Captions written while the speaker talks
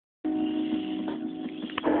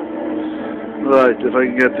Right, if I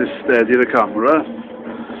can get this steady, the camera.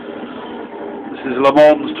 This is Le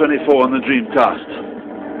Mans 24 on the Dreamcast.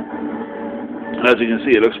 As you can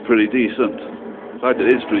see, it looks pretty decent. In fact, it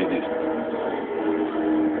is pretty decent.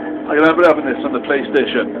 I remember having this on the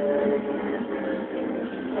PlayStation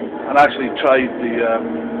and actually tried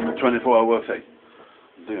the 24-hour thing.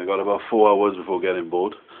 I think I got about 4 hours before getting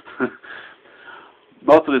bored.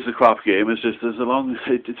 Not that it's a crap game, it's just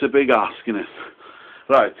it's a big ask, isn't it?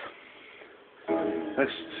 Right.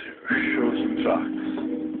 Let's show some tracks.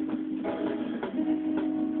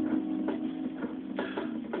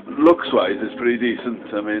 Looks-wise, it's pretty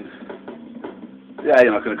decent. I mean, yeah,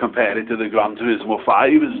 you're not going to compare it to the Gran Turismo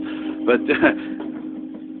 5s, but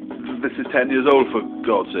this is 10 years old, for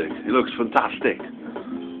God's sake. It looks fantastic.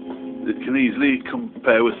 It can easily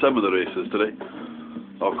compare with some of the races today,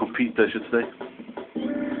 or compete, I should say.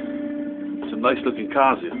 Some nice-looking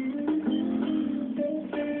cars here.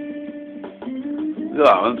 Yeah, I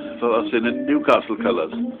thought I was seeing the Newcastle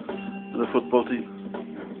colours, the football team.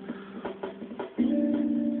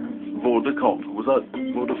 Vodacom, was that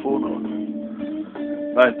Vodafone or?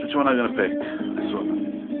 Right, which one am I going to pick? This one.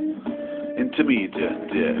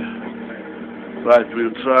 Intermediate, yeah. Right,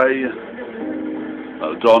 we'll try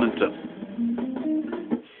Donington.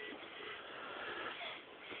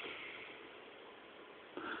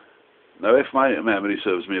 Now, if my memory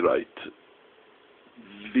serves me right,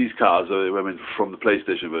 these cars are, I mean, from the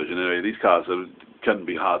PlayStation version anyway, these cars can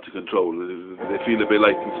be hard to control. They feel a bit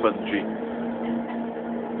light and spongy.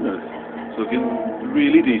 It's looking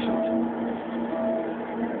really decent.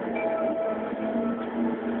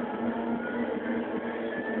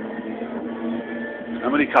 How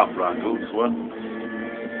many camera angles? 1,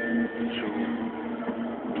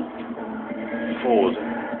 2, 4.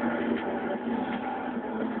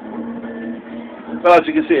 Well, as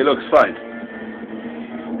you can see, it looks fine.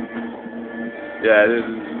 Yeah,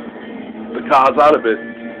 the cars are a bit,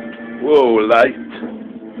 light.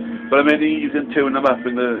 But I mean, you can tune them up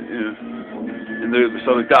in the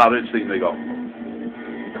sort of garage thing they got.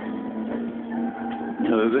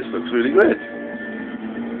 This looks really great.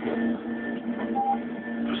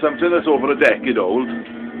 For something that's over a decade old.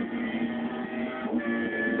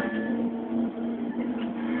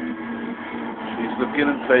 He's looking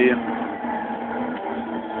and playing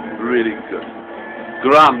really good.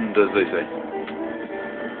 Grand, as they say.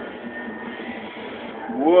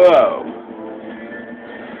 Wow.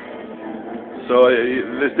 So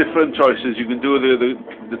there's different choices. You can do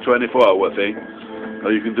the 24-hour thing,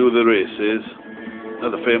 or you can do the races,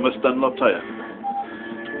 the famous Dunlop tyre.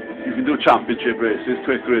 You can do championship races,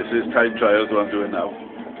 quick races, time trials, what I'm doing now.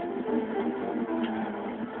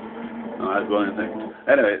 Alright, go on in there.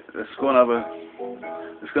 Anyway, let's go and have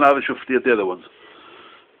a shufty at the other ones.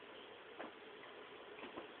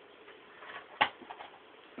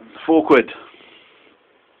 £4.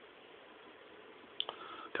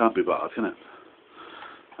 Can't be bad, can it?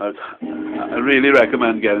 I really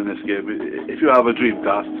recommend getting this game if you have a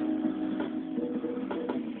Dreamcast.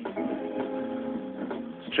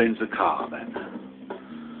 Let's change the car then.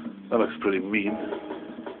 That looks pretty mean.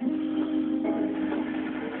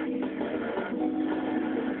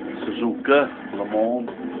 Suzuka, Le Mans.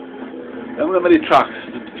 I don't know how many tracks.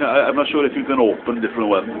 I'm not sure if you can open different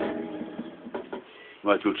ones.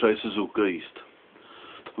 Right, we'll try Suzuka East.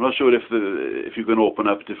 I'm not sure if you can open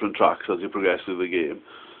up different tracks as you progress through the game,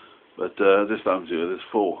 but this time here there's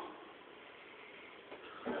 4.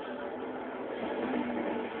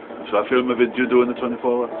 Should I film a video doing the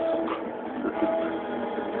 24 hours?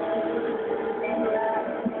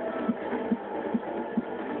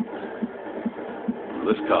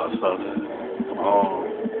 This car started. Oh,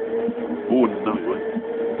 no, we went.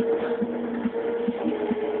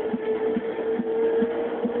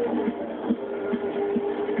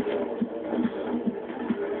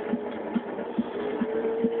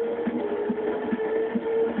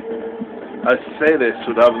 I say this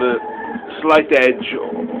would have the slight edge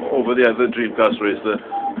over the other Dreamcast race, the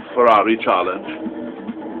Ferrari Challenge,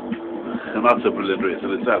 and that's a brilliant race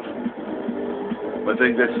in itself. But I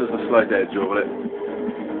think this is a slight edge over it.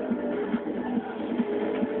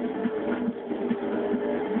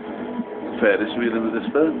 Ferris wheel in the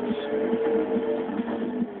distance.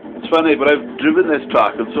 It's funny, but I've driven this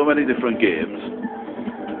track in so many different games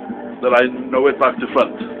that I know it back to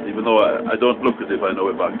front, even though I don't look as if I know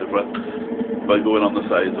it back to front by going on the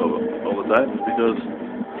sides all the time, because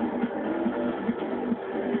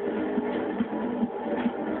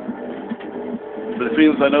but it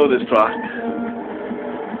feels I know this track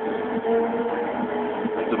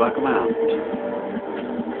like the back of my hand.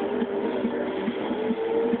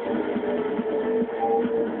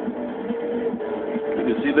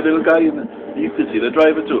 see the little guy, and you can see the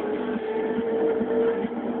driver too.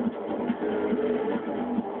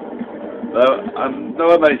 Now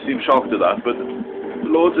I might seem shocked at that, but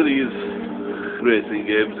loads of these racing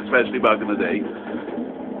games, especially back in the day,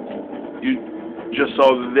 you just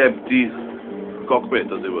saw the empty cockpit,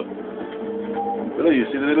 as it were. But there you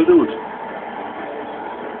see the little dude.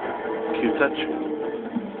 Cute touch.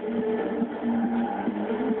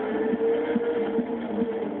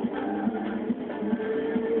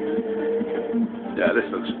 Yeah, this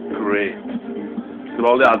looks great. Got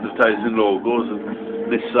all the advertising logos and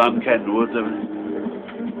Nissan, Kenwood, everything.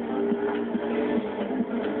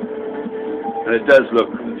 And it does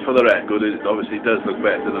look, for the record, it obviously does look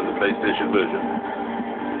better than the PlayStation version.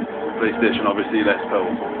 PlayStation obviously less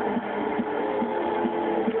powerful.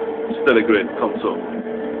 Still a great console.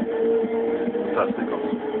 Fantastic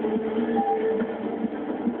console.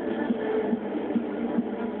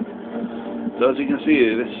 So as you can see,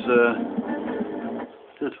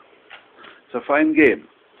 it's a fine game.